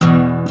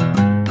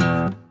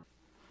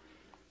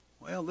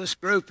Well, this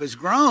group has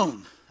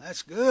grown.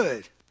 That's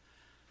good.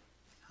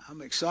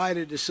 I'm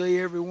excited to see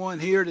everyone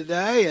here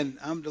today, and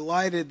I'm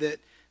delighted that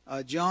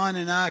John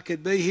and I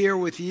could be here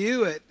with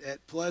you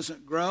at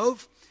Pleasant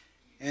Grove.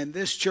 And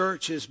this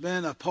church has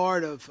been a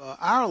part of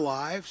our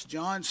lives.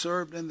 John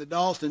served in the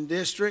Dalton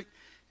district,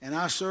 and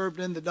I served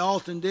in the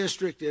Dalton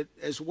district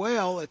as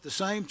well at the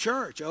same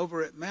church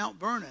over at Mount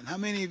Vernon. How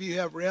many of you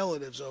have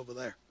relatives over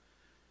there?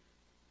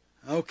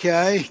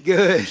 Okay,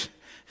 good.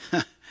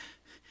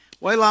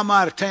 Wait till I'm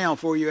out of town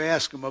before you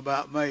ask them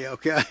about me,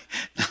 okay?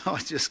 No,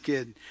 just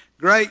kidding.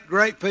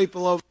 Great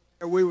people over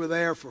there. We were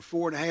there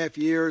for 4.5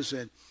 years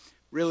and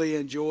really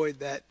enjoyed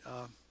that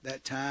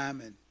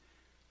time. And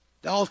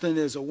Dalton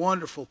is a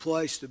wonderful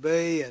place to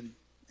be, and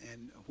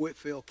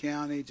Whitfield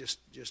County,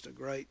 just a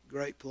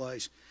great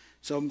place.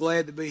 So I'm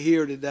glad to be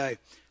here today.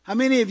 How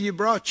many of you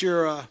brought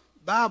your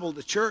Bible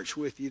to church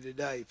with you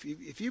today?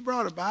 If you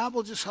brought a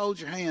Bible, just hold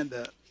your hand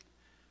up.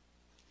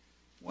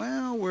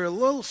 Well, we're a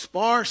little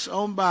sparse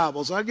on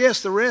Bibles. I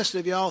guess the rest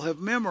of y'all have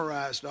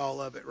memorized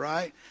all of it,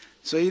 right?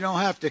 So you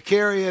don't have to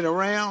carry it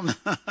around.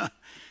 All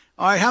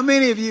right, how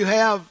many of you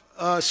have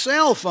a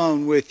cell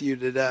phone with you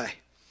today?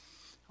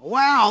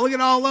 Wow, look at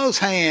all those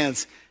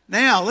hands.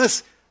 Now,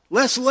 let's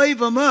leave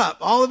them up.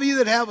 All of you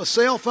that have a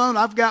cell phone,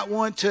 I've got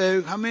one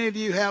too. How many of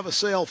you have a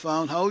cell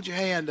phone? Hold your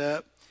hand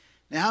up.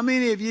 Now, how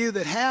many of you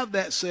that have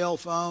that cell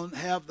phone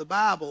have the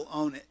Bible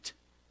on it?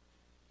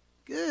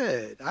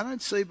 Good. I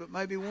don't see but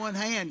maybe one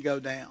hand go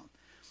down.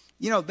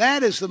 You know,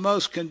 that is the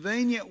most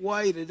convenient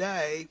way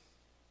today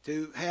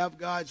to have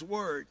God's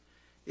Word,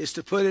 is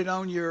to put it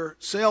on your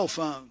cell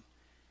phone.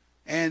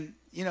 And,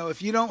 you know,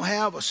 if you don't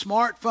have a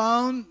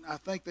smartphone, I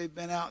think they've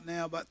been out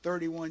now about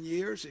 31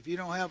 years. If you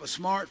don't have a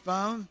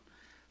smartphone,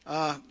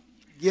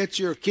 get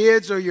your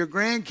kids or your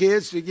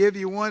grandkids to give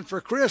you one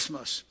for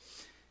Christmas.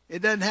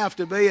 It doesn't have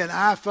to be an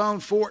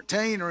iPhone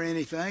 14 or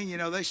anything. You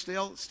know, they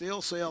still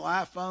sell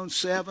iPhone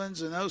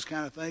 7s and those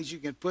kind of things. You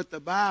can put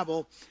the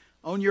Bible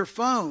on your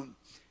phone.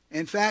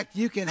 In fact,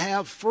 you can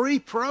have free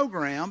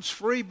programs,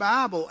 free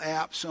Bible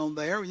apps on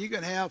there. You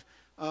can have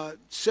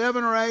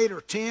 7 or 8 or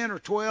 10 or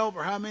 12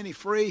 or how many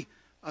free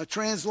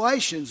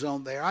translations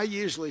on there. I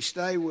usually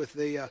stay with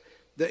the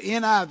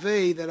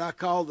NIV that I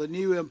call the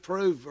New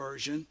Improved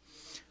Version.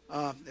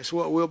 That's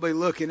what we'll be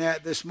looking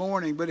at this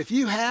morning. But if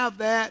you have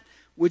that,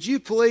 would you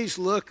please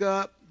look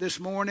up this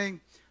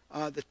morning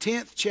the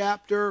 10th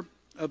chapter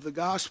of the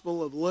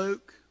Gospel of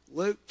Luke,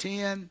 Luke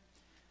 10,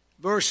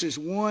 verses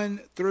 1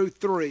 through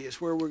 3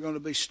 is where we're going to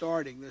be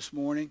starting this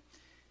morning.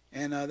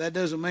 And that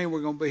doesn't mean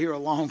we're going to be here a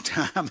long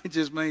time. It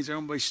just means we're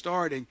going to be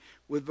starting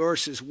with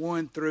verses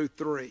 1 through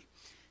 3.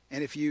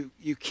 And if you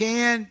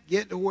can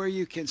get to where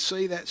you can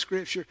see that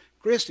scripture.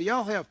 Chris, do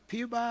y'all have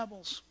pew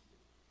Bibles?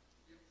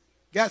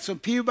 Got some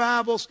pew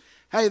Bibles?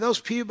 Hey, those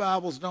pew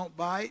Bibles don't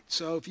bite,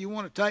 so if you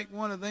want to take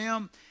one of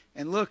them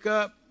and look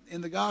up in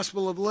the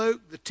Gospel of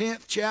Luke, the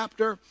 10th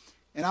chapter,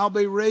 and I'll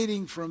be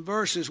reading from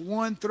verses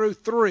 1 through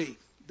 3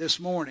 this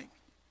morning.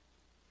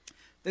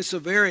 This is a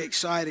very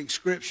exciting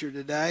scripture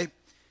today.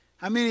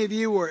 How many of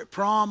you were at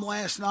prom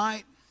last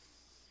night?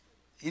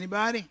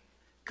 Anybody?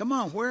 Come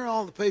on, where are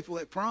all the people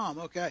at prom?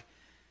 Okay.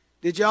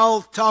 Did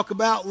y'all talk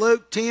about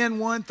Luke 10,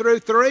 1 through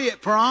 3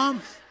 at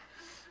prom?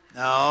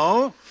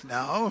 No.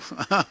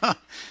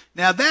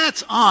 Now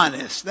that's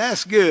honest.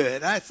 That's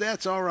good.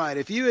 That's all right.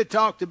 If you had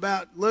talked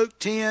about Luke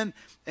 10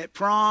 at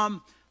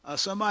prom,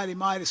 somebody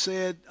might have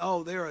said,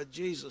 oh, they're a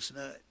Jesus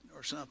nut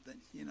or something,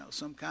 you know,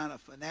 some kind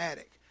of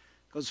fanatic.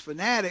 Because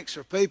fanatics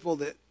are people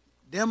that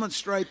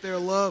demonstrate their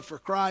love for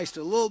Christ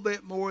a little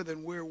bit more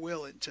than we're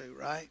willing to,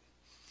 right?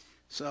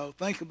 So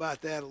think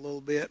about that a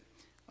little bit.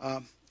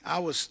 I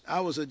was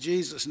a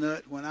Jesus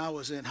nut when I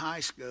was in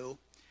high school.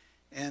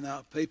 And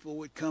people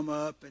would come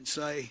up and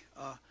say,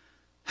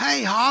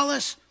 hey,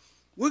 Hollis,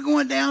 we're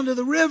going down to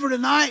the river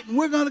tonight, and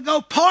we're going to go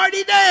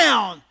party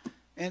down.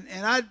 And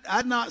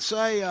I'd not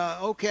say,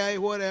 okay,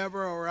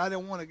 whatever, or I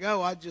don't want to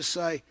go. I'd just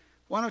say,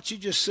 why don't you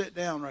just sit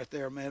down right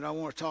there a minute? I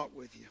want to talk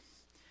with you.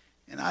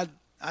 And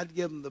I'd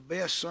give them the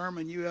best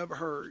sermon you ever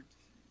heard.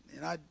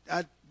 And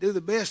I'd do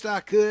the best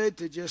I could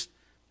to just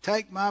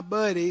take my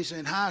buddies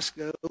in high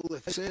school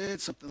if they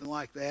said something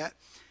like that.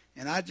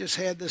 And I just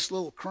had this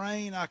little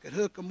crane I could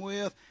hook them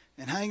with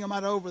and hang them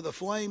out over the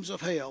flames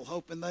of hell,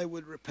 hoping they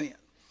would repent.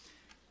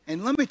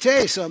 And let me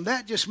tell you something,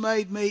 that just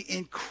made me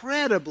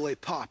incredibly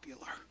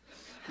popular.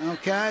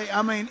 Okay?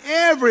 I mean,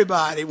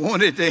 everybody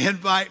wanted to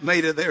invite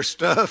me to their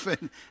stuff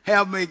and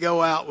have me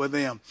go out with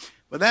them.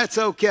 But that's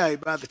okay.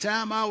 By the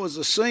time I was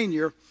a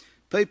senior,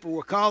 people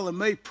were calling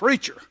me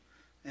preacher.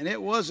 And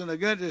it wasn't a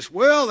goodness,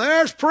 well,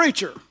 there's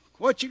preacher.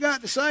 What you got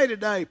to say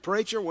today,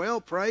 preacher?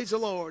 Well, praise the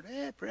Lord.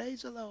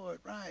 Praise the Lord,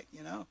 right,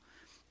 you know.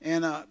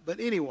 And but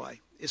anyway,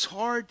 it's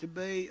hard to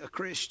be a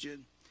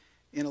Christian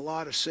in a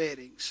lot of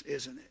settings,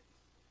 isn't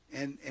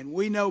it? And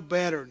we know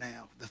better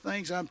now. The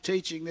things I'm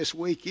teaching this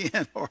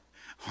weekend are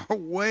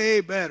way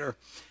better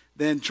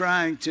than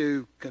trying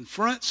to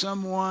confront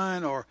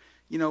someone or,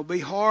 you know,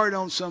 be hard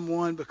on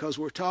someone, because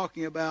we're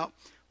talking about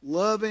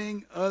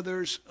loving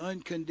others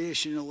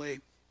unconditionally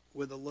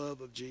with the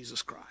love of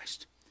Jesus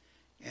Christ.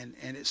 And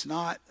it's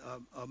not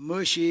a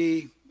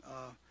mushy,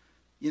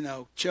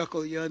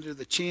 chuckle you under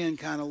the chin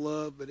kind of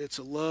love, but it's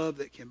a love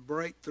that can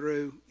break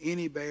through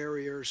any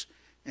barriers,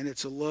 and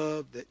it's a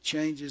love that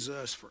changes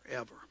us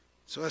forever.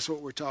 So that's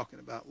what we're talking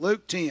about.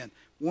 Luke 10,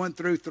 1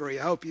 through 3.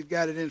 I hope you've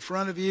got it in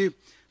front of you.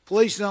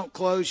 Please don't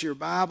close your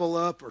Bible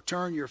up or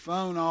turn your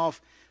phone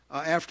off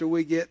after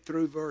we get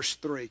through verse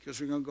 3,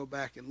 because we're going to go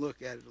back and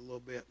look at it a little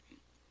bit.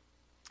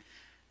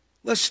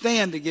 Let's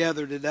stand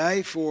together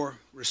today for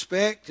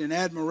respect and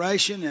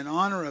admiration and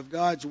honor of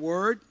God's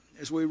Word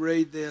as we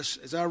read this,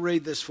 as I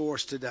read this for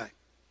us today.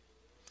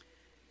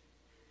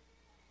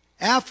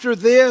 After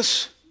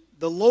this,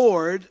 the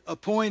Lord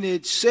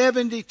appointed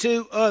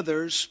 72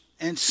 others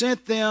and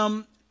sent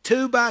them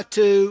 2 by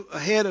 2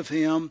 ahead of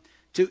him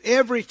to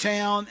every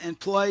town and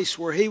place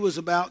where he was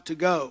about to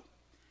go.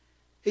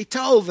 He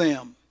told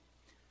them,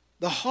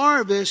 "The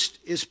harvest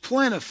is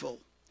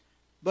plentiful,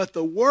 but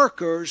the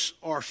workers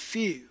are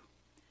few.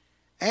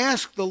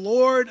 Ask the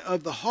Lord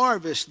of the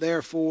harvest,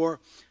 therefore,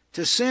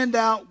 to send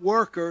out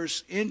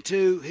workers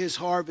into his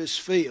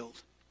harvest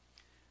field."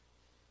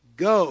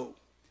 Go!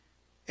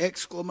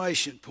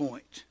 Exclamation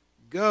point.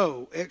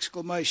 Go!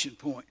 Exclamation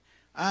point.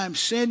 I am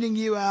sending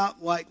you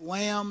out like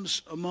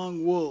lambs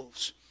among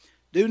wolves.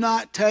 Do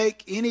not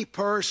take any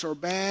purse or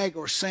bag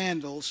or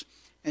sandals,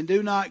 and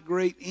do not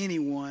greet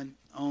anyone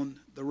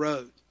on the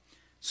road.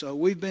 So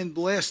we've been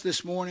blessed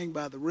this morning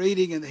by the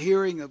reading and the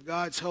hearing of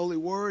God's holy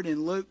word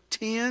in Luke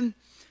 10,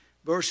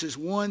 verses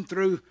 1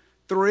 through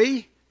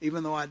 3,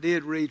 even though I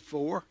did read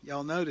 4.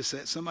 Y'all notice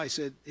that. Somebody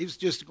said he was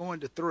just going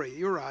to 3.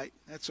 You're right.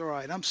 That's all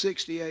right. I'm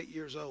 68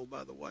 years old,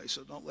 by the way,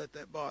 so don't let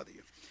that bother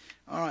you.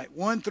 All right,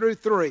 1 through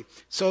 3.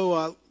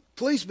 So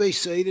please be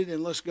seated,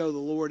 and let's go to the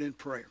Lord in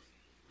prayer.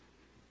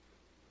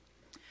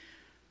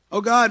 Oh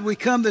God, we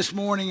come this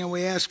morning and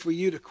we ask for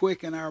you to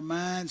quicken our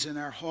minds and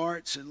our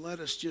hearts, and let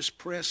us just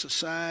press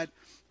aside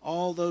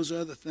all those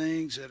other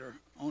things that are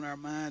on our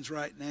minds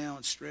right now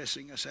and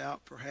stressing us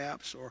out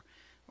perhaps, or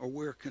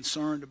we're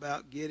concerned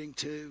about getting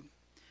to.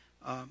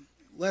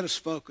 Let us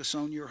focus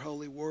on your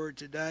holy word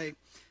today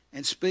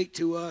and speak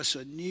to us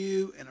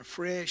anew and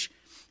afresh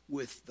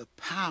with the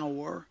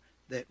power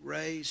that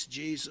raised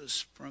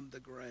Jesus from the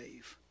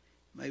grave.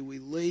 May we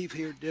leave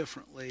here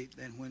differently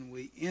than when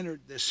we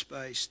entered this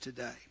space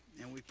today.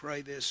 And we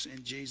pray this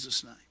in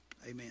Jesus' name.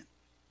 Amen.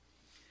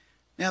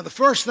 Now, the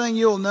first thing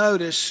you'll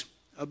notice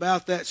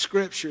about that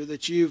scripture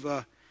that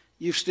you've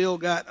still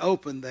got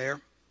open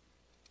there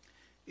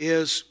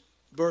is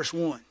verse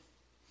 1.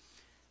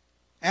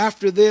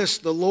 After this,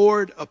 the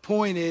Lord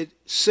appointed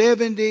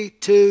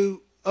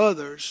 72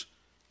 others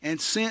and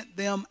sent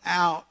them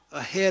out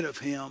ahead of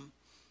him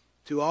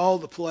to all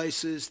the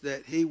places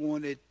that he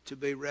wanted to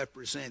be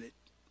represented,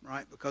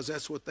 right? Because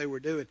that's what they were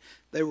doing.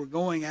 They were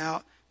going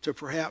out to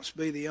perhaps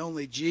be the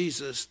only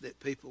Jesus that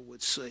people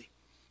would see.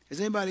 Has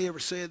anybody ever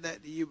said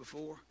that to you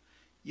before?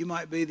 You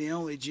might be the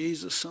only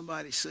Jesus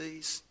somebody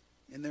sees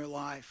in their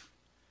life.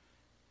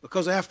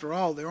 Because after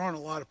all, there aren't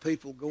a lot of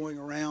people going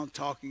around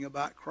talking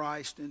about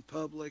Christ in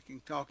public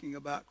and talking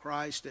about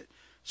Christ at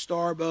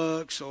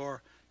Starbucks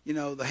or,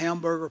 the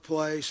hamburger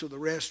place or the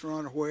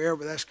restaurant or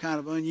wherever. That's kind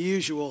of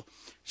unusual.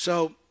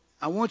 So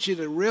I want you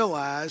to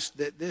realize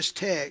that this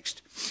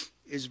text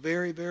is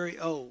very, very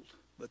old,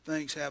 but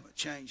things haven't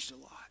changed a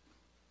lot.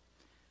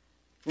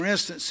 For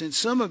instance, in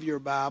some of your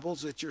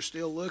Bibles that you're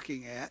still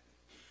looking at,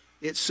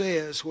 it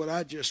says what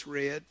I just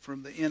read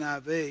from the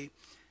NIV.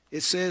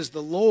 It says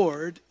the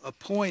Lord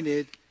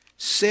appointed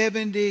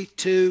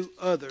 72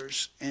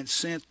 others and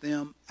sent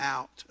them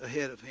out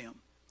ahead of him.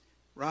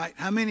 Right?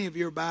 How many of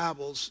your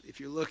Bibles, if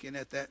you're looking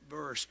at that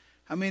verse,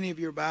 how many of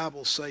your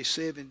Bibles say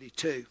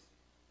 72?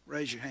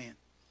 Raise your hand.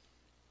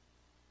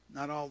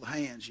 Not all the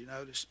hands, you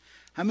notice.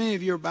 How many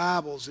of your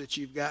Bibles that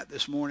you've got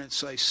this morning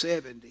say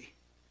 70?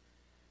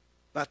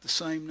 About the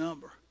same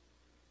number.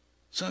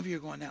 Some of you are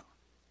going, now,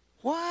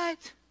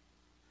 what?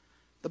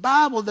 The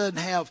Bible doesn't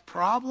have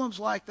problems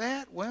like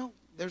that? Well,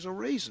 there's a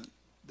reason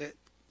that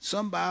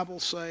some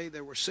Bibles say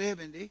there were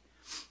 70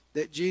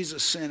 that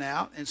Jesus sent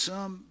out, and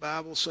some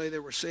Bibles say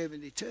there were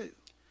 72.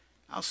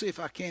 I'll see if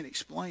I can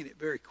explain it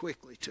very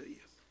quickly to you.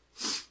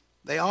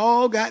 They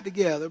all got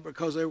together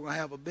because they were going to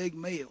have a big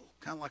meal,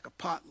 kind of like a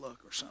potluck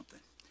or something.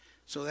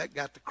 So that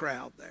got the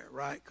crowd there,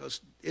 right?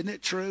 Because isn't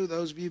it true,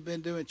 those of you who've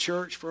been doing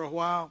church for a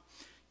while,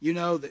 you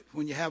know that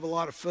when you have a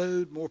lot of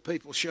food, more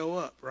people show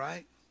up,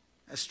 right?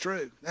 That's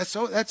true. That's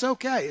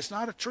okay. It's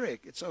not a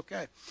trick. It's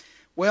okay.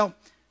 Well,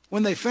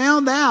 when they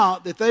found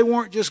out that they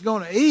weren't just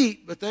going to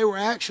eat, but they were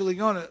actually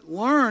going to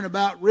learn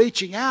about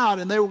reaching out,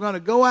 and they were going to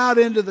go out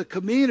into the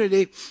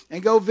community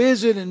and go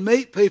visit and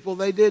meet people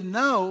they didn't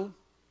know,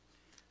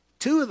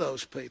 2 of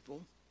those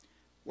people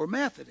were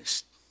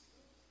Methodists.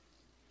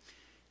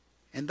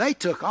 And they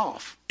took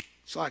off.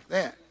 It's like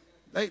that.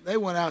 They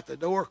went out the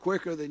door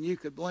quicker than you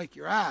could blink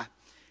your eye.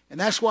 And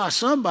that's why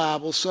some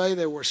Bibles say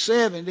there were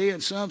 70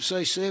 and some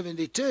say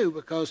 72,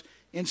 because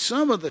in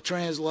some of the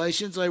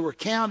translations they were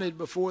counted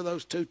before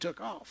those 2 took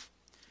off.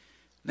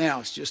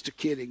 Now, it's just a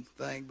kidding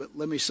thing, but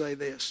let me say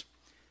this.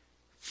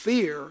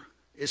 Fear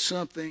is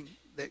something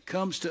that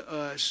comes to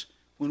us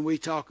when we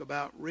talk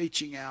about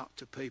reaching out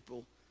to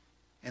people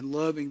and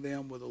loving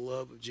them with the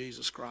love of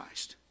Jesus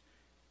Christ.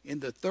 In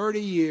the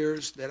 30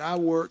 years that I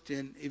worked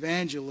in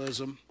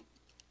evangelism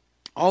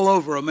all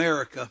over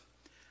America,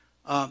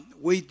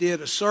 we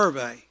did a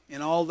survey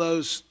in all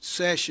those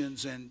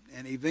sessions and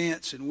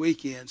events and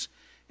weekends.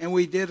 And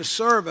we did a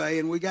survey,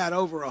 and we got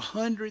over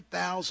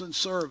 100,000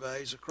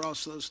 surveys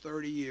across those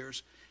 30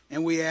 years.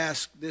 And we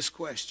asked this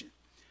question: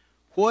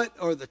 what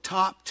are the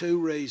top 2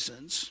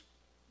 reasons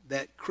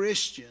that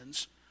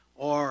Christians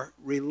are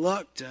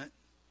reluctant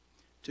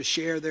to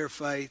share their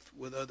faith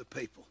with other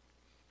people?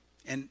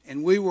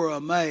 And we were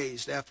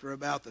amazed after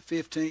about the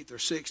 15th or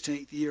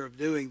 16th year of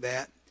doing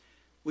that.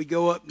 We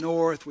go up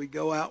north, we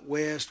go out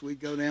west, we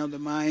go down to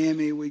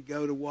Miami, we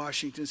go to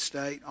Washington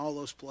State, all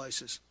those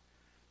places.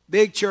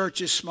 Big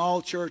churches,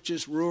 small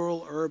churches,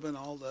 rural, urban,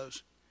 all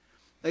those.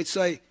 They'd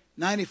say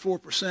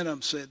 94% of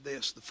them said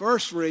this: the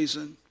first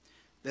reason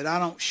that I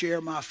don't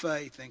share my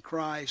faith in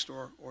Christ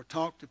or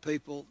talk to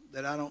people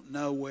that I don't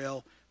know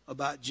well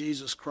about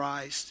Jesus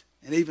Christ,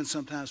 and even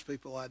sometimes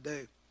people I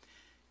do,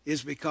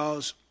 is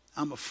because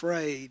I'm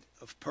afraid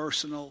of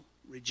personal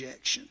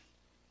rejection.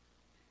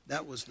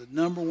 That was the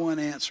number one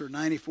answer,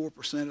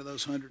 94% of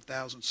those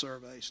 100,000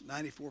 surveys,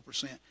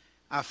 94%.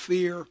 I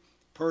fear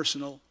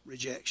personal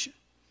rejection.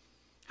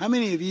 How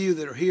many of you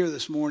that are here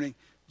this morning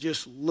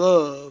just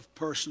love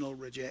personal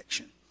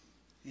rejection?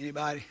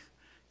 Anybody?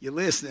 You're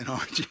listening,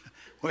 aren't you?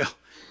 Well,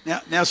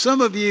 now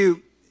some of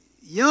you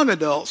young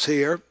adults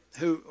here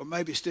who are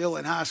maybe still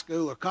in high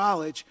school or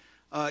college,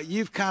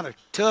 you've kind of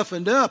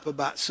toughened up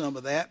about some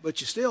of that,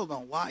 but you still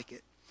don't like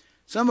it.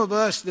 Some of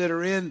us that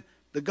are in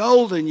the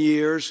golden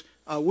years,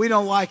 we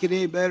don't like it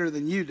any better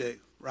than you do,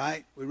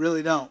 right? We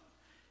really don't.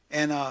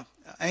 And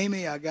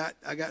Amy, I got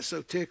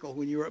so tickled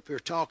when you were up here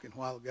talking a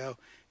while ago,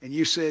 and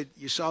you said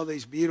you saw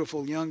these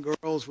beautiful young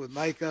girls with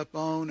makeup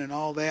on and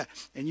all that,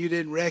 and you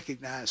didn't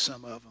recognize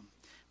some of them.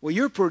 Well,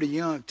 you're pretty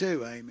young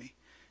too, Amy.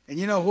 And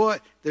you know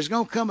what? There's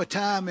going to come a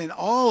time in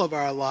all of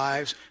our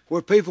lives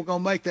where people are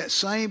going to make that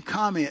same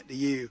comment to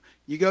you.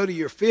 You go to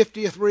your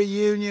 50th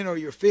reunion or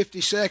your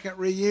 52nd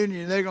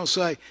reunion, and they're going to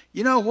say,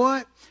 you know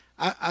what?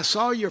 I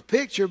saw your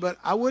picture, but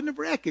I wouldn't have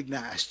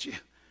recognized you.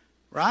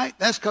 Right?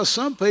 That's because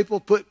some people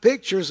put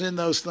pictures in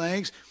those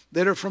things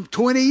that are from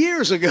 20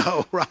 years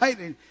ago, right?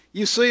 And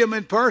you see them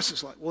in person.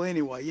 It's like, well,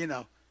 anyway, you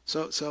know.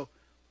 So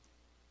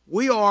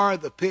we are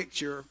the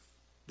picture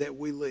that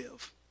we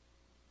live.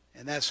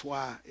 And that's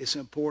why it's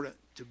important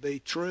to be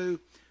true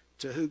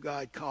to who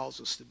God calls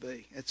us to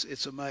be.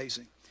 It's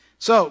amazing.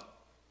 So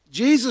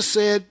Jesus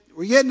said,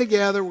 we're getting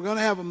together. We're going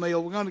to have a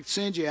meal. We're going to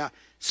send you out.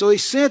 So he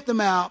sent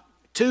them out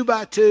 2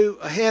 by 2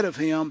 ahead of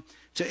him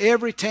to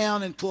every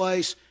town and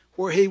place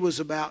where he was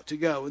about to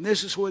go. And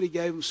this is what he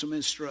gave them some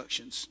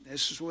instructions.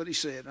 This is what he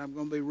said. I'm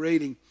going to be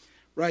reading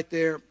right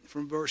there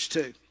from verse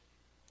 2.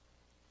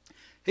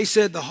 He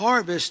said, the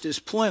harvest is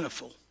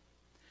plentiful.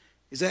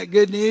 Is that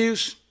good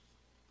news?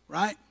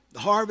 Right? The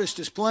harvest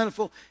is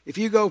plentiful. If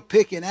you go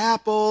picking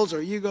apples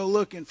or you go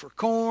looking for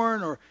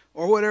corn or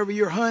whatever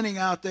you're hunting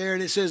out there,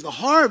 and it says the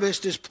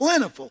harvest is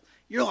plentiful,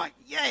 you're like,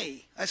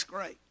 yay, that's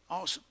great,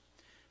 awesome.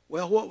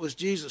 Well, what was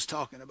Jesus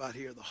talking about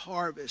here? The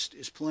harvest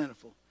is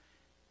plentiful.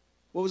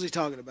 What was he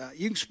talking about?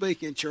 You can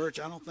speak in church.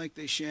 I don't think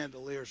these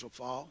chandeliers will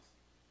fall.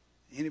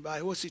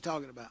 Anybody? What's he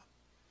talking about?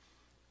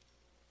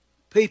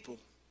 People,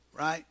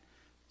 right?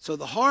 So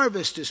the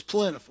harvest is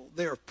plentiful.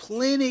 There are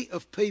plenty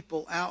of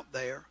people out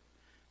there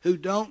who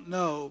don't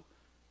know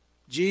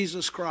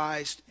Jesus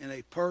Christ in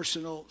a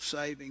personal,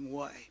 saving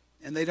way.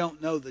 And they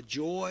don't know the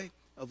joy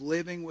of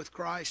living with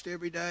Christ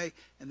every day.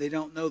 And they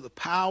don't know the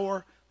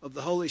power of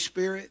the Holy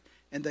Spirit.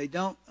 And they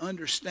don't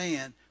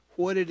understand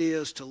what it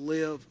is to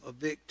live a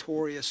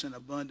victorious and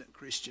abundant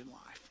Christian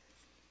life.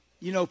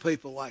 You know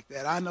people like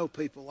that. I know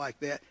people like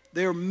that.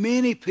 There are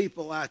many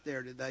people out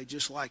there today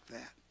just like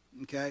that.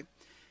 Okay?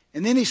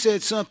 And then he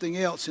said something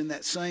else in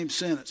that same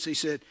sentence. He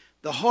said,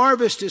 the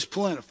harvest is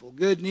plentiful,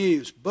 good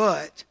news,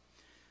 but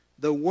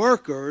the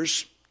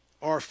workers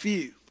are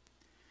few.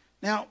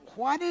 Now,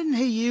 why didn't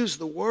he use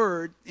the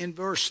word in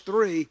verse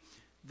 3,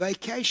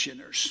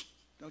 vacationers?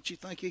 Don't you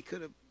think he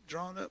could have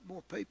drawn up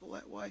more people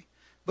that way?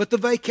 But the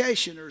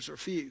vacationers are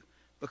few.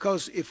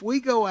 Because if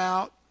we go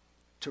out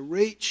to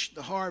reach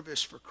the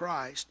harvest for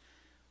Christ,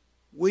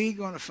 we're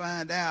going to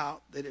find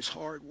out that it's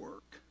hard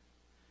work.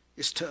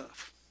 It's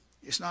tough.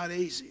 It's not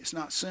easy. It's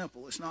not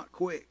simple. It's not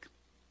quick.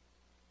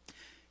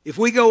 If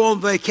we go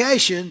on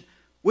vacation,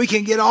 we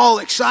can get all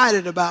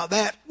excited about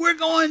that. We're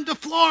going to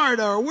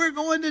Florida, or we're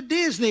going to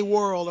Disney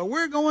World, or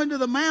we're going to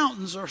the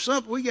mountains or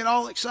something. We get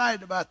all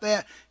excited about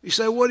that. You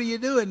say, what are you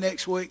doing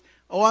next week?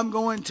 Oh, I'm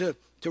going to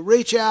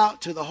reach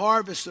out to the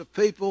harvest of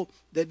people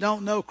that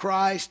don't know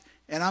Christ,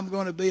 and I'm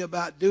going to be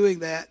about doing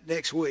that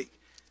next week.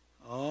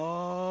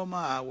 Oh,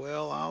 my.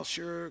 Well, I'll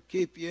sure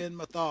keep you in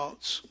my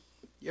thoughts.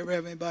 You ever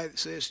have anybody that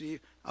says to you,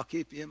 I'll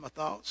keep you in my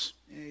thoughts?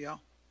 Any of y'all?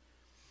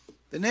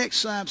 The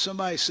next time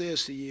somebody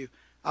says to you,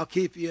 I'll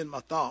keep you in my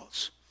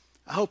thoughts.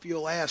 I hope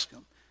you'll ask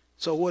him.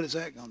 So what is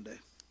that going to do?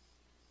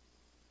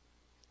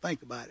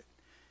 Think about it.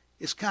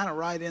 It's kind of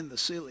right in the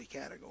silly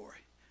category.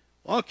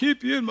 Well, I'll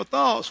keep you in my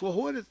thoughts.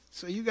 Well,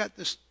 so you got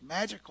this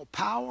magical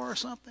power or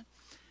something?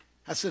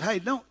 I said, hey,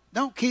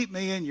 don't keep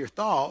me in your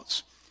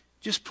thoughts.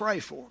 Just pray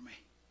for me,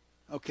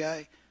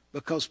 okay?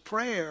 Because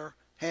prayer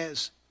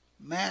has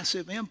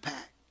massive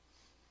impact.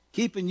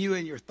 Keeping you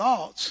in your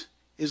thoughts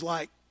is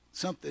like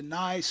something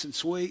nice and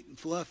sweet and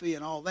fluffy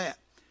and all that.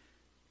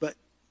 But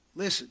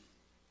listen,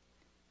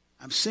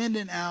 I'm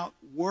sending out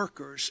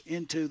workers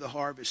into the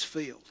harvest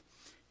field.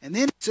 And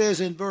then it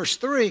says in verse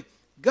 3,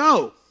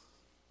 go.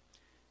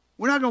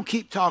 We're not going to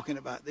keep talking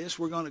about this.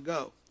 We're going to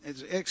go.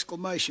 There's an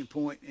exclamation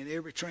point in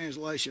every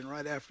translation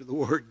right after the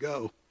word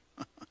go.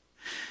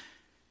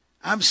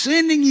 I'm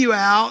sending you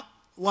out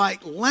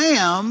like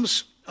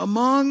lambs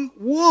among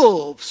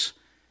wolves.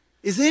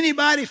 Is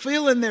anybody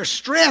feeling their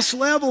stress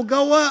level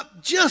go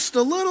up just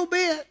a little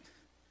bit?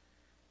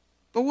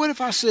 But what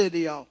if I said to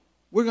y'all,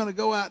 we're going to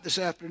go out this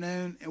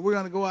afternoon and we're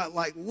going to go out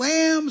like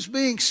lambs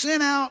being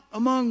sent out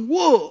among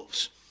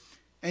wolves?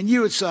 And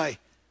you would say,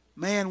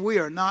 man, we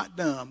are not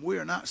dumb. We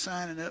are not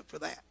signing up for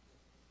that.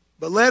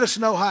 But let us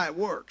know how it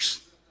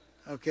works,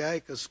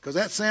 okay? Because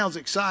that sounds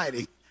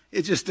exciting.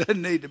 It just doesn't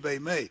need to be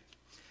me.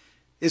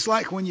 It's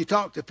like when you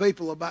talk to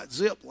people about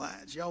zip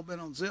lines. Y'all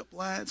been on zip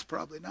lines?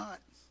 Probably not.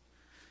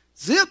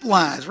 Zip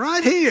lines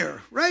right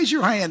here. Raise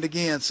your hand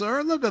again,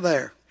 sir. Look at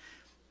there.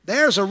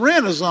 There's a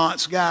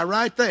Renaissance guy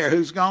right there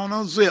who's gone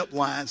on zip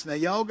lines. Now,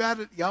 y'all got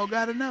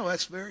to know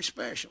that's very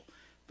special.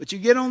 But you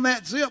get on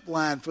that zip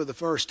line for the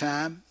first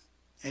time,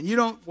 and you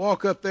don't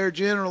walk up there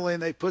generally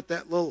and they put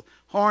that little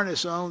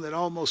harness on that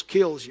almost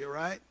kills you,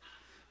 right?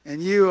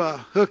 And you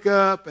hook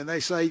up, and they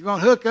say, you're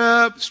going to hook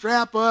up,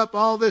 strap up,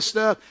 all this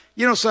stuff.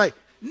 You don't say,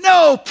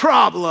 no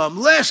problem,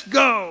 let's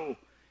go.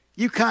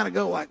 You kind of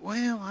go like,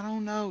 well, I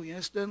don't know.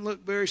 This doesn't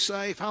look very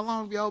safe. How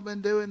long have y'all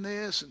been doing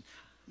this? And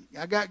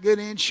I got good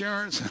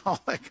insurance and all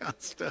that kind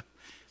of stuff.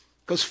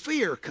 Because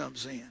fear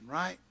comes in,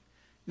 right?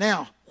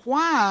 Now,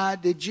 why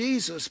did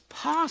Jesus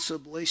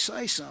possibly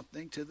say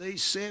something to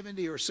these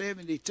 70 or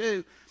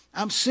 72?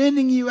 I'm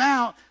sending you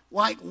out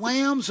like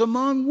lambs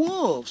among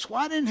wolves.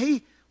 Why didn't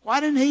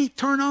he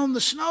turn on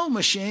the snow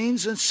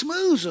machines and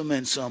smooth them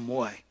in some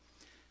way?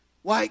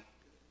 Like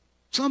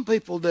some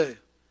people do.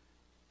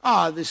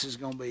 This is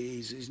going to be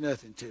easy. There's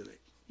nothing to it.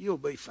 You'll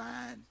be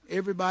fine.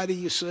 Everybody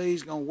you see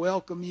is going to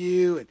welcome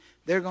you, and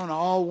they're going to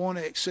all want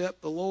to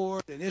accept the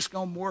Lord, and it's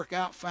going to work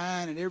out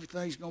fine, and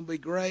everything's going to be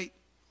great.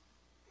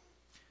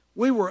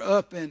 We were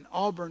up in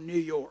Auburn, New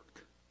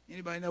York.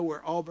 Anybody know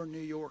where Auburn, New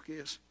York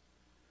is?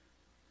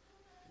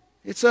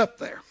 It's up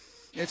there.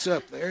 It's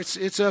up there.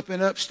 It's up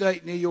in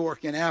upstate New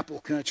York in Apple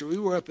Country. We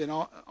were up in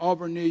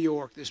Auburn, New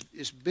York,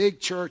 this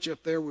big church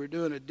up there. We were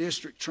doing a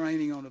district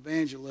training on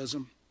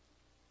evangelism.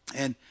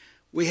 And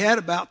we had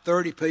about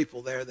 30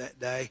 people there that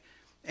day.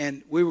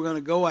 And we were going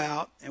to go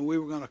out and we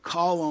were going to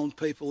call on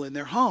people in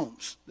their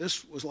homes.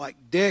 This was like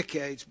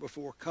decades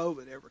before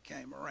COVID ever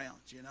came around,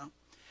 you know.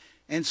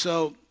 And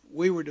so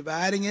we were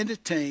dividing into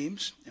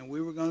teams, and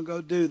we were going to go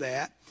do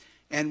that.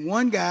 And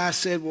one guy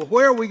said, well,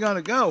 where are we going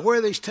to go? Where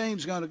are these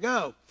teams going to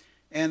go?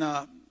 And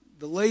the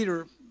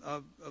leader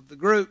of the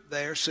group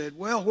there said,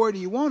 well, where do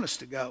you want us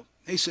to go?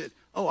 He said,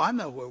 oh, I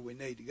know where we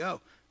need to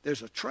go.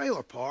 There's a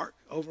trailer park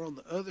over on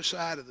the other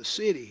side of the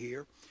city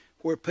here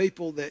where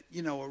people that,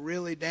 you know, are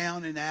really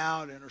down and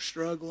out and are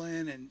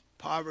struggling and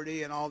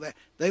poverty and all that,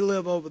 they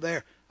live over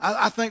there.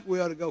 I think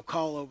we ought to go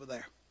call over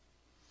there.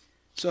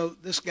 So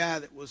this guy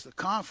that was the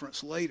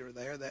conference leader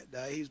there that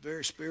day, he's a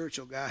very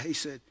spiritual guy, he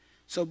said,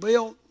 so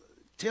Bill,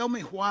 tell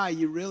me why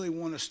you really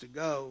want us to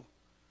go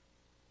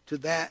to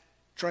that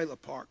trailer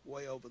park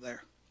way over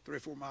there, 3 or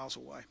 4 miles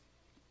away.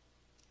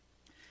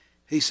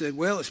 He said,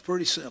 well, it's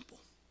pretty simple.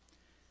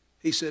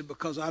 He said,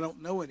 because I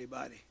don't know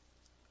anybody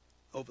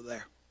over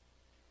there.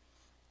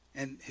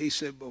 And he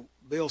said, well,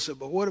 Bill said,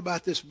 but what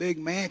about this big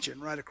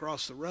mansion right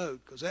across the road?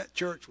 Because that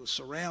church was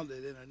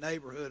surrounded in a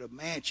neighborhood of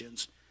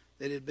mansions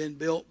that had been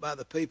built by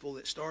the people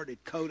that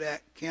started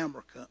Kodak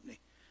Camera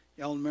Company.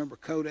 Y'all remember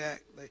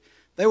Kodak?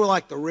 They were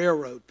like the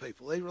railroad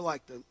people. They were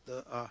like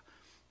the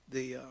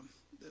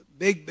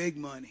big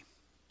money.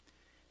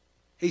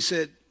 He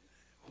said,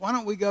 why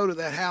don't we go to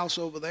that house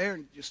over there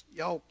and just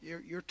y'all,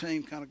 your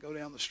team kind of go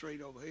down the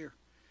street over here?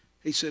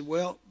 He said,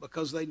 well,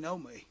 because they know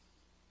me.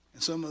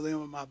 And some of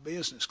them are my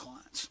business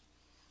clients.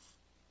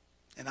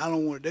 And I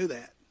don't want to do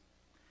that.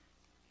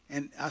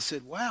 And I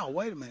said, wow,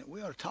 wait a minute.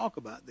 We ought to talk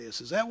about this.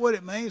 Is that what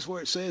it means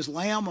where it says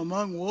lamb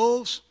among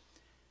wolves?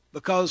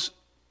 Because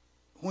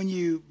when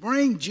you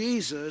bring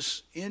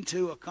Jesus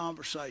into a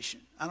conversation,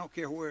 I don't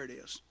care where it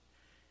is,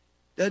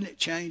 doesn't it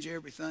change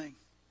everything?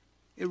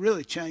 It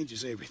really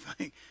changes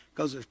everything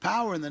because there's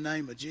power in the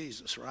name of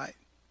Jesus, right?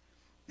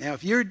 Now,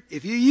 if you're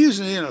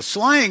using it in a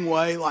slang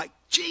way like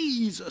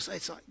Jesus,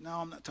 it's like, no,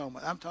 I'm not talking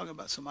about that. I'm talking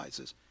about somebody that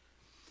says,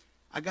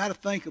 I got to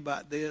think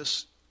about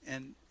this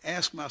and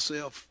ask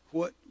myself,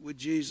 what would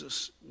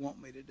Jesus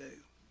want me to do?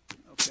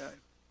 Okay,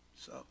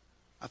 so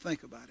I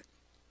think about it.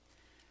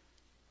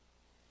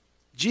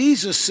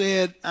 Jesus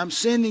said, I'm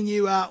sending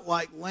you out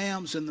like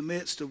lambs in the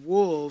midst of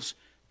wolves,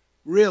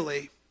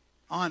 really,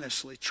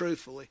 honestly,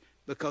 truthfully,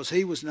 because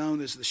he was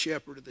known as the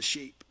shepherd of the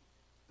sheep,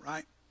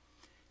 right?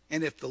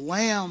 And if the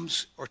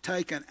lambs are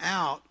taken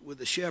out with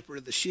the shepherd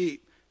of the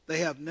sheep, they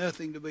have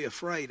nothing to be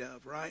afraid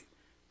of, right?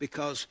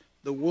 Because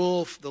the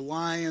wolf, the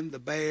lion, the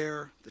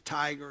bear, the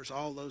tigers,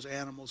 all those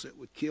animals that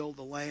would kill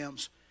the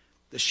lambs,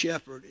 the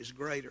shepherd is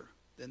greater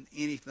than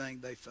anything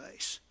they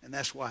face. And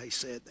that's why he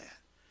said that.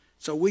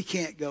 So we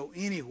can't go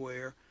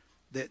anywhere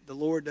that the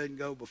Lord doesn't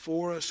go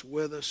before us,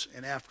 with us,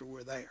 and after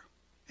we're there.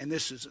 And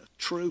this is a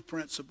true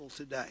principle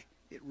today.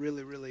 It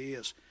really, really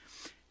is.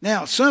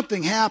 Now,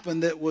 something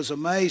happened that was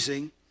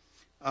amazing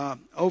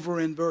over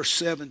in verse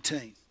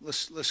 17.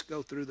 Let's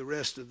go through the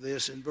rest of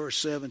this. In verse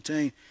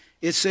 17,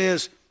 it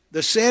says,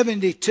 the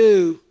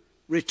 72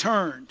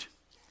 returned,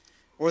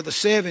 or the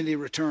 70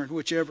 returned,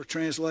 whichever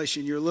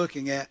translation you're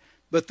looking at.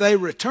 But they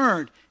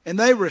returned, and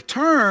they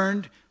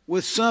returned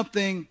with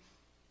something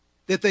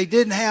that they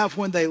didn't have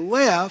when they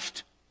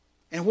left.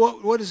 And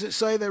what does it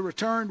say? They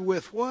returned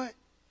with what?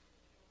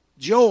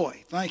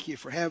 Joy. Thank you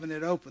for having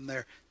it open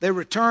there. They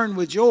returned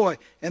with joy.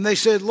 And they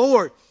said,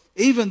 Lord,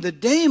 even the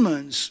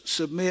demons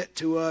submit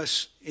to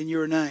us in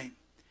your name.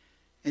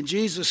 And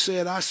Jesus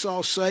said, I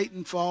saw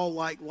Satan fall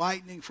like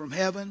lightning from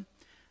heaven.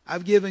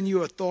 I've given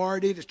you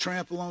authority to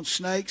trample on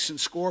snakes and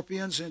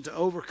scorpions and to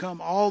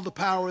overcome all the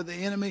power of the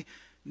enemy.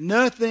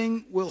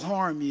 Nothing will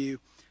harm you.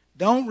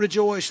 Don't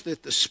rejoice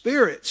that the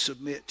spirits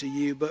submit to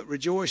you, but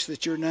rejoice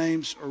that your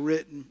names are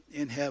written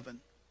in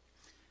heaven.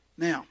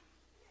 Now,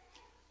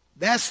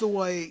 that's the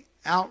way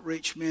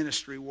outreach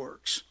ministry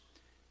works.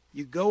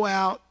 You go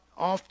out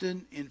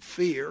often in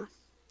fear,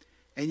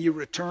 and you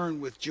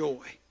return with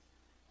joy.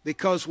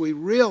 Because we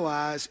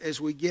realize as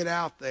we get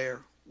out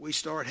there, we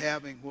start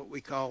having what we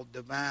call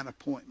divine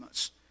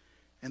appointments.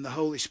 And the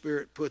Holy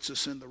Spirit puts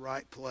us in the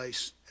right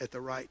place at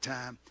the right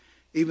time,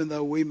 even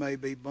though we may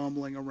be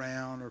bumbling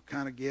around or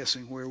kind of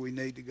guessing where we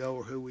need to go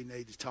or who we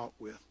need to talk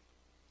with.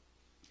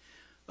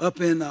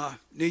 Up in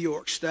New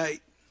York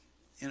State,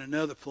 in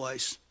another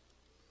place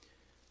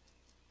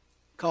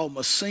called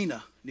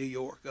Messina, New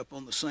York, up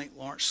on the St.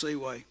 Lawrence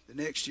Seaway.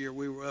 The next year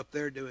we were up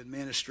there doing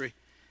ministry.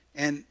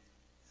 And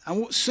I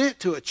was sent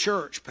to a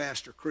church,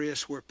 Pastor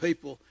Chris, where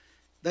people,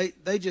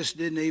 they just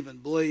didn't even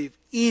believe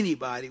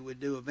anybody would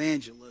do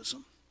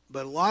evangelism.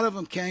 But a lot of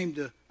them came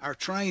to our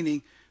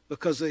training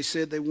because they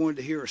said they wanted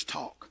to hear us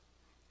talk.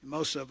 And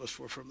most of us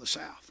were from the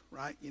South,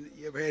 right? You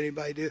ever had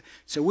anybody do it?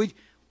 So we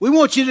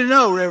want you to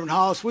know, Reverend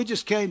Hollis, we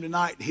just came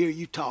tonight to hear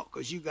you talk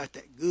because you got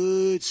that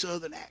good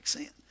Southern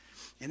accent.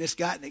 And it's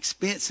gotten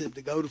expensive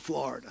to go to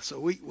Florida. So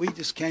we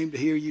just came to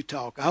hear you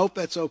talk. I hope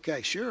that's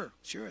okay. Sure,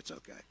 it's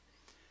okay.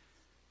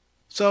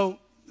 So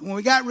when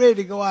we got ready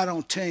to go out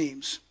on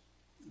teams,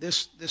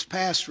 this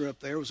pastor up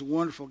there was a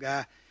wonderful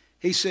guy.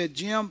 He said,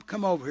 Jim,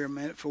 come over here a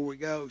minute before we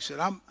go. He said,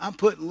 I'm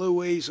putting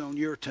Louise on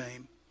your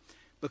team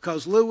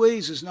because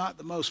Louise is not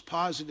the most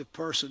positive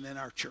person in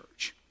our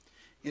church.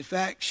 In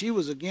fact, she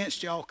was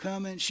against y'all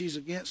coming. She's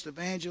against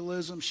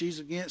evangelism. She's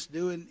against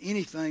doing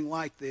anything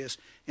like this.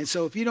 And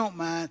so if you don't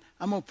mind,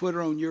 I'm going to put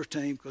her on your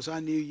team because I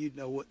knew you'd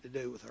know what to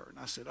do with her. And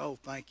I said, oh,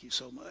 thank you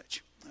so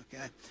much.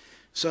 Okay.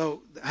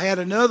 So I had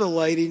another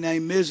lady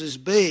named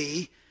Mrs.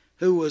 B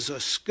who was a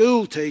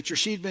school teacher.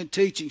 She'd been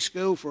teaching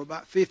school for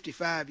about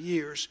 55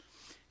 years.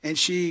 And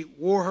she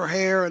wore her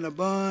hair in a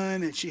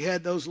bun, and she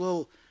had those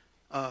little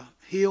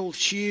heeled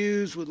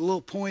shoes with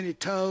little pointed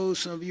toes.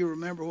 Some of you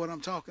remember what I'm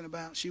talking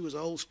about. She was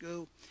old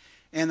school.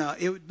 And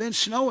it had been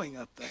snowing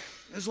up there.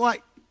 It was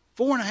like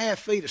 4.5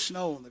 feet of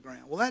snow on the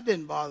ground. Well, that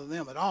didn't bother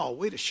them at all.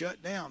 We'd have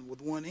shut down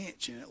with 1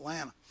 inch in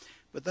Atlanta.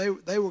 But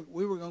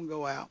we were going to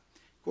go out.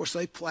 Of course,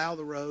 they plow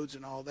the roads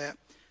and all that.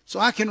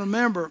 So I can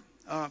remember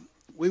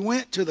we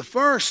went to the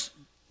first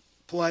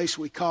place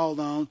we called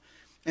on,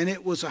 and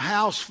it was a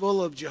house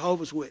full of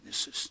Jehovah's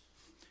Witnesses.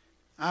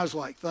 I was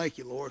like, thank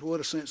you, Lord. What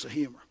a sense of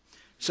humor.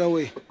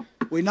 So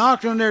we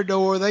knocked on their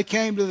door. They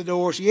came to the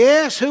doors.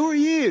 Yes, who are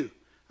you?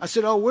 I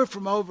said, oh, we're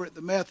from over at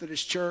the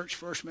Methodist Church,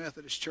 First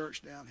Methodist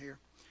Church down here.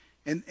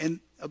 And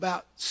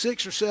about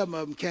 6 or 7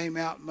 of them came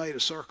out and made a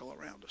circle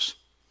around us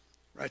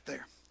right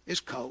there.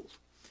 It's cold.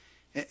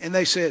 And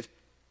they said,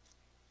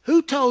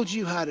 who told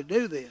you how to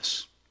do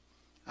this?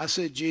 I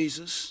said,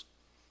 Jesus.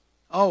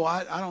 Oh,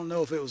 I don't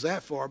know if it was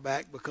that far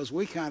back because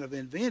we kind of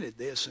invented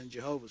this in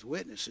Jehovah's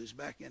Witnesses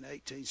back in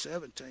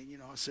 1817. You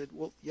know, I said,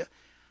 well, yeah,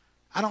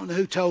 I don't know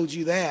who told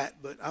you that,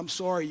 but I'm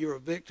sorry you're a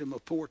victim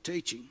of poor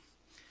teaching.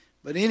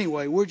 But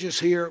anyway, we're just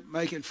here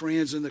making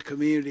friends in the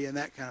community and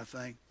that kind of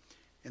thing.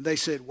 And they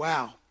said,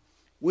 wow,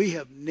 we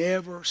have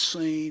never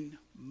seen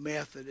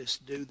Methodists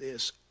do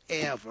this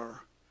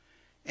ever.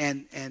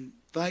 And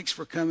thanks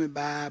for coming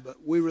by, but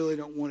we really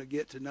don't want to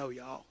get to know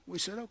y'all. We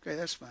said, okay,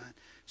 that's fine.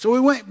 So we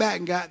went back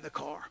and got in the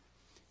car.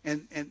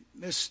 And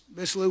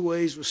Miss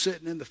Louise was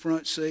sitting in the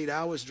front seat.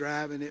 I was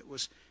driving. It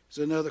was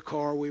another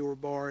car we were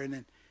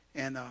borrowing.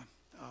 And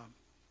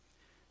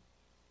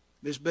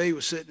Miss B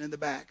was sitting in the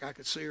back. I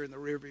could see her in the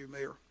rearview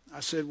mirror.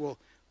 I said, well,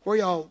 where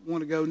y'all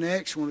want to go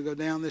next? Want to go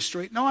down this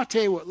street? No, I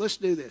tell you what, let's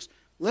do this.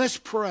 Let's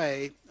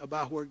pray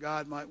about where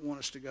God might want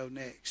us to go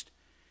next.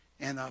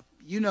 And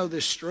you know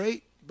this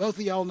street. Both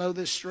of y'all know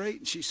this street.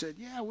 And she said,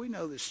 yeah, we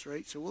know this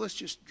street. So, well, let's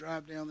just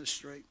drive down this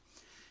street.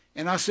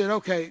 And I said,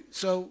 okay,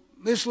 so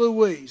Miss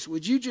Louise,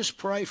 would you just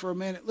pray for a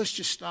minute? Let's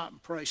just stop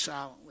and pray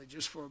silently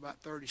just for about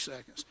 30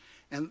 seconds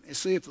and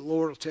see if the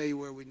Lord will tell you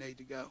where we need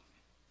to go.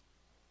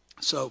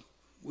 So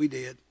we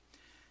did.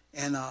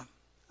 And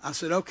I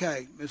said,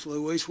 okay, Miss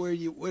Louise, where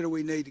do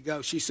we need to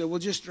go? She said, well,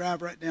 just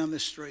drive right down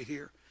this street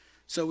here.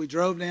 So we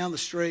drove down the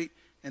street,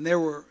 and there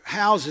were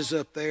houses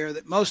up there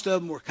that most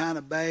of them were kind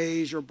of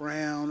beige or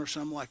brown or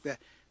something like that.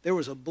 There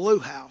was a blue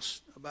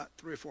house about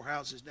 3 or 4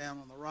 houses down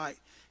on the right.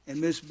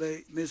 And Miss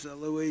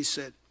Louise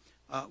said,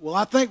 well,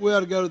 I think we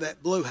ought to go to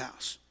that blue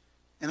house.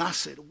 And I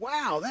said,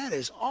 wow, that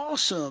is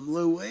awesome,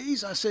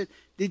 Louise. I said,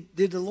 did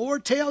the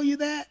Lord tell you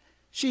that?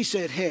 She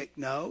said, heck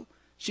no.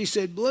 She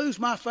said, blue's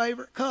my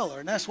favorite color,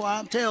 and that's why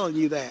I'm telling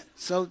you that.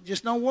 So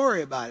just don't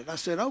worry about it. I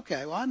said,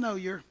 okay, well, I know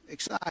you're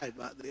excited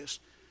about this.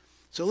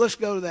 So let's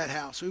go to that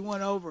house. We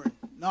went over and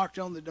knocked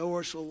on the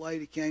door. So a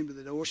lady came to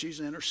the door. She's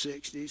in her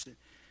 60s. And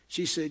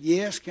she said,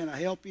 yes, can I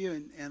help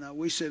you? And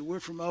we said, we're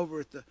from over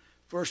at the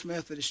First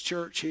Methodist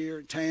Church here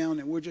in town,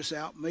 and we're just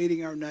out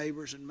meeting our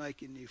neighbors and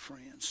making new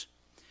friends.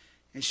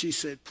 And she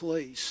said,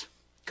 please,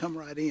 come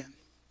right in.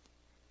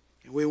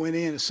 And we went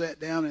in and sat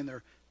down in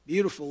their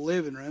beautiful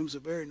living room. It was a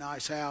very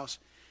nice house.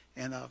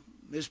 And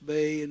Miss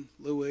B and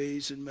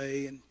Louise and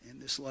me and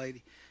this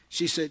lady,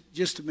 she said,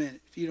 just a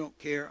minute, if you don't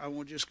care, I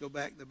want to just go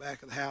back to the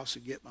back of the house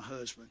and get my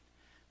husband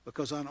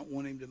because I don't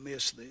want him to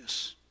miss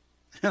this.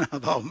 And I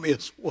thought,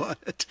 miss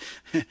what?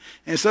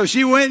 And so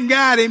she went and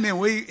got him, and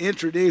we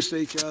introduced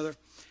each other.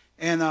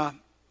 And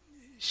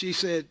she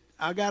said,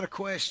 I got a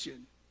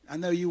question. I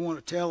know you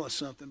want to tell us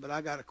something, but I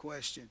got a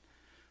question.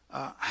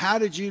 How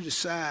did you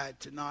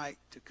decide tonight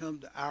to come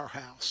to our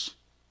house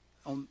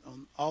on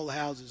all the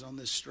houses on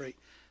this street?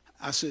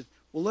 I said,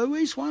 well,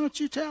 Louise, why don't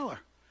you tell her?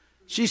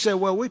 She said,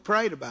 well, we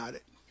prayed about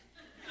it.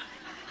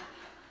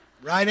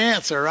 Right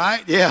answer,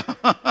 right? Yeah.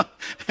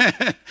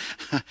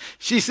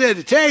 She said,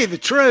 to tell you the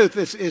truth,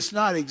 it's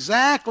not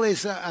exactly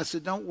so. I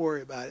said, don't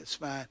worry about it. It's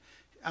fine.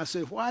 I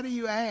said, why do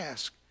you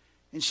ask?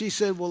 And she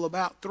said, well,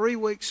 about 3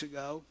 weeks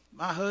ago,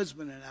 my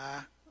husband and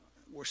I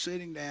were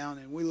sitting down,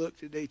 and we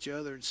looked at each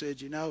other and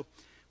said, you know,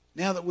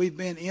 now that we've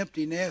been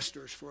empty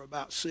nesters for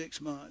about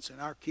 6 months,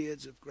 and our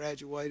kids have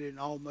graduated and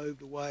all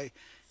moved away,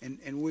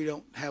 and we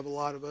don't have a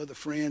lot of other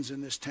friends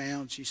in this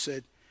town, she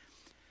said,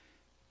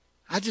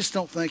 I just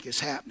don't think it's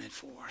happening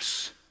for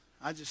us.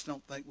 I just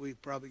don't think we're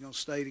probably going to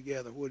stay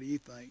together. What do you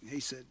think? And he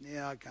said,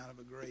 yeah, I kind of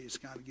agree. It's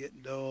kind of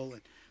getting dull.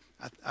 And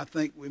I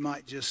think we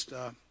might just,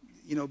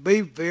 be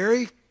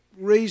very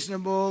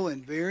reasonable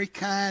and very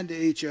kind to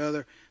each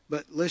other,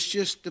 but let's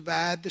just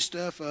divide the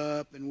stuff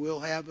up, and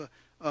we'll have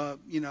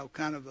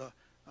kind of a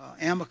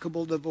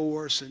amicable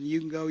divorce, and you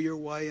can go your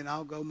way and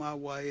I'll go my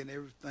way and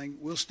everything.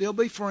 We'll still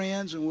be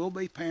friends, and we'll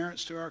be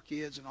parents to our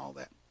kids and all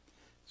that.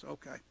 So,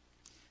 okay.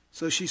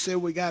 So she said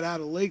we got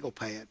out a legal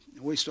pad,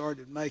 and we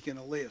started making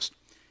a list.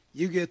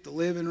 You get the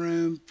living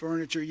room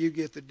furniture. You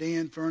get the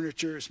den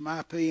furniture. It's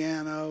my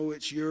piano.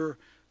 It's your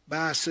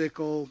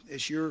bicycle.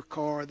 It's your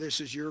car.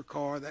 This is your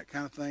car, that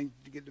kind of thing,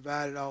 to get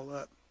divided all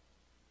up.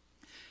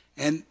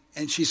 And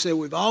she said,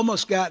 we've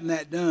almost gotten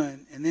that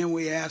done. And then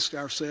we asked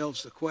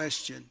ourselves the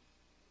question,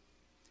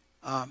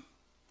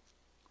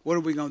 what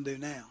are we going to do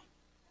now?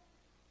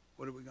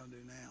 What are we going to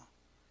do now?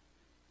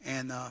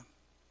 And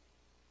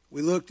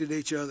we looked at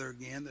each other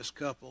again, this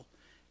couple,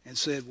 and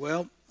said,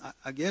 well,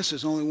 I guess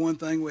there's only one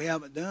thing we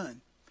haven't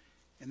done,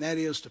 and that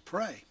is to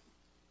pray.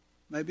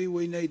 Maybe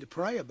we need to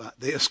pray about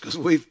this because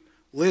we've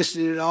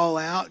listed it all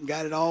out and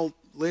got it all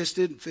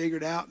listed and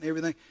figured out and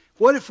everything.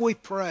 What if we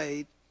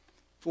prayed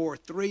for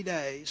 3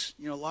 days?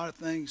 You know, a lot of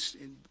things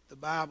in the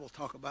Bible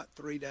talk about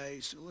 3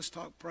 days. So let's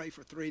pray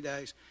for 3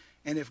 days.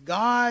 And if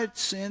God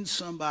sends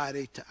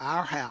somebody to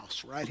our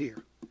house right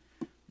here,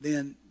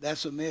 then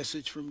that's a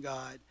message from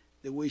God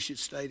that we should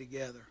stay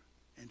together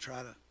and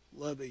try to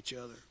love each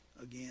other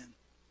again.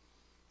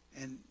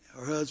 And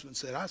her husband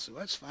said, I said,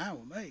 that's fine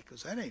with me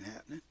because that ain't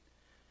happening.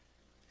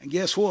 And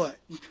guess what?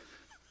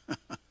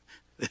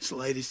 This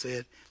lady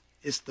said,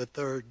 it's the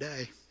 3rd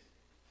day.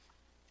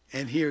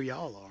 And here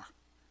y'all are.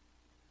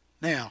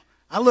 Now,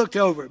 I looked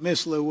over at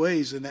Miss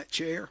Louise in that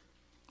chair.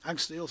 I can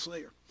still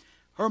see her.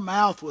 Her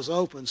mouth was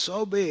open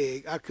so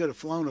big, I could have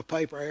flown a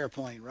paper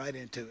airplane right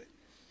into it.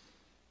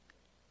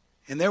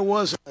 And there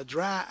wasn't a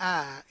dry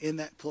eye in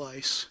that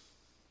place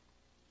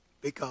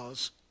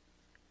because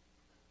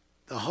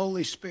the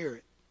Holy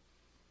Spirit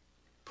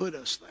put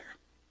us there.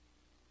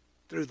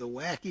 Through the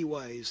wacky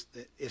ways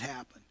that it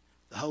happened,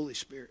 the Holy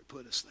Spirit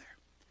put us there.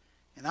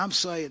 And I'm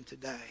saying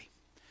today,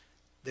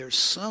 there's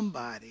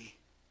somebody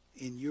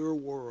in your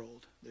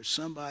world, there's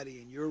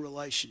somebody in your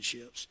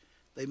relationships.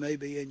 They may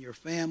be in your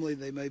family,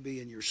 they may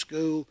be in your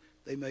school,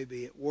 they may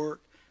be at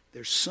work.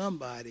 There's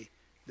somebody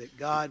that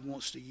God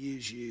wants to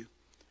use you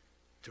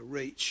to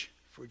reach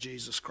for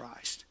Jesus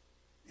Christ.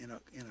 in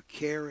a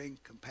caring,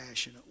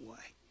 compassionate way.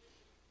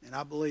 And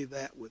I believe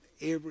that with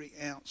every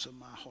ounce of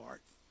my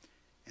heart.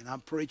 And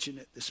I'm preaching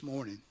it this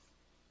morning.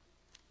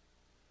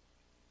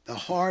 The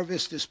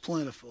harvest is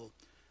plentiful,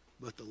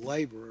 but the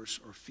laborers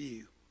are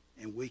few,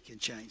 and we can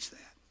change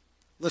that.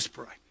 Let's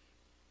pray.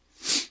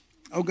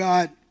 Oh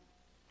God,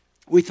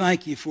 we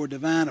thank you for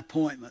divine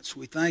appointments.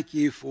 We thank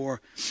you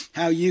for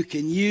how you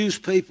can use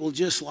people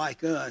just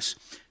like us,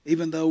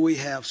 even though we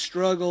have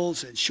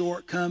struggles and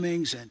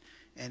shortcomings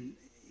and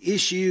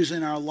issues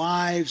in our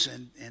lives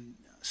and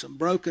some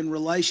broken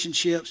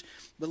relationships.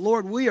 But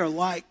Lord, we are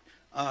like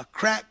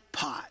cracked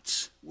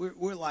pots.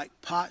 We're like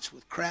pots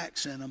with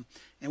cracks in them.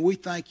 And we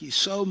thank you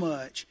so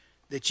much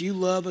that you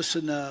love us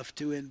enough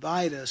to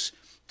invite us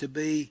to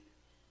be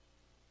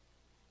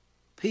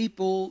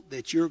people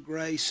that your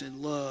grace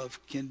and love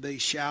can be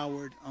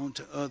showered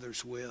onto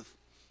others with.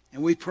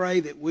 And we pray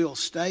that we'll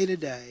stay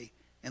today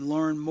and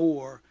learn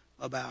more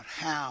about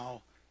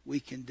how we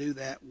can do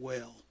that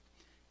well.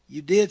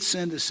 You did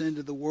send us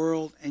into the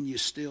world, and you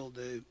still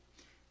do.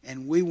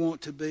 And we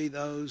want to be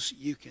those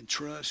you can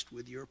trust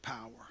with your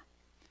power.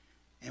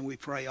 And we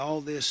pray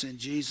all this in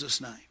Jesus'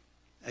 name.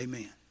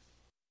 Amen.